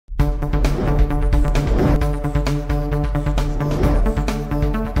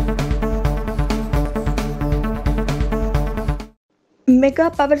Mega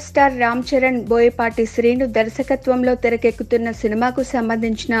power star Ram Charan, Boyapati Srinu దర్శకత్వంలో తెరకెక్కుతున్న సినిమాకు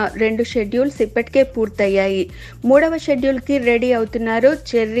సంబంధించిన 2 షెడ్యూల్స్ ఇప్పటికే పూర్తయ్యాయి. 3వ షెడ్యూల్కి రెడీ అవుతున్నారు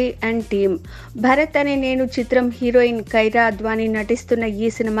చెర్రీ అండ్ టీమ్. భరత్ అనే నేను చిత్రం హీరోయిన్ కైరా అద్వానీ నటిస్తున్న ఈ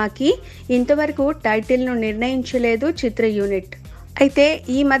సినిమాకి ఇంతవరకు టైటిల్ను నిర్ణయించలేదు చిత్ర యూనిట్. అయితే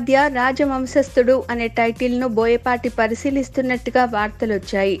ఈ మధ్య రాజవంశస్థుడు అనే టైటిల్ను బోయపాటి పరిశీలిస్తున్నట్టుగా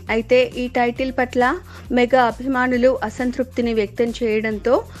వార్తలొచ్చాయి. అయితే ఈ టైటిల్ పట్ల మెగా అభిమానులు అసంతృప్తిని వ్యక్తం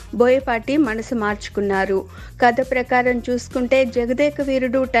చేయడంతో బోయపాటి మనసు మార్చుకున్నారు. కథ ప్రకారం చూసుకుంటే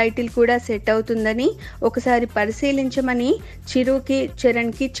జగదేకవీరుడు టైటిల్ కూడా సెట్ అవుతుందని ఒకసారి పరిశీలించమని చిరుకి,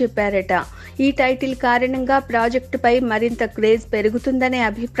 చరణ్కి చెప్పారట. ఈ టైటిల్ కారణంగా ప్రాజెక్టుపై మరింత క్రేజ్ పెరుగుతుందనే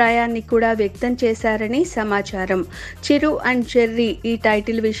అభిప్రాయాన్ని కూడా వ్యక్తం చేశారని సమాచారం. చిరు అండ్ చెర్రీ ఈ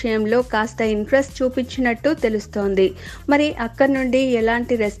టైటిల్ విషయంలో కాస్త ఇంట్రెస్ట్ చూపించినట్టు తెలుస్తోంది. మరి అక్కడి నుండి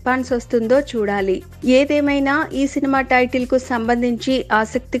ఎలాంటి రెస్పాన్స్ వస్తుందో చూడాలి. ఏదేమైనా ఈ సినిమా టైటిల్ కు సంబంధించి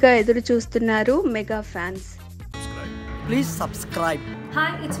ఆసక్తిగా ఎదురు చూస్తున్నారు mega fans. Please subscribe.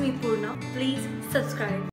 Hi, it's me Purna. Please subscribe.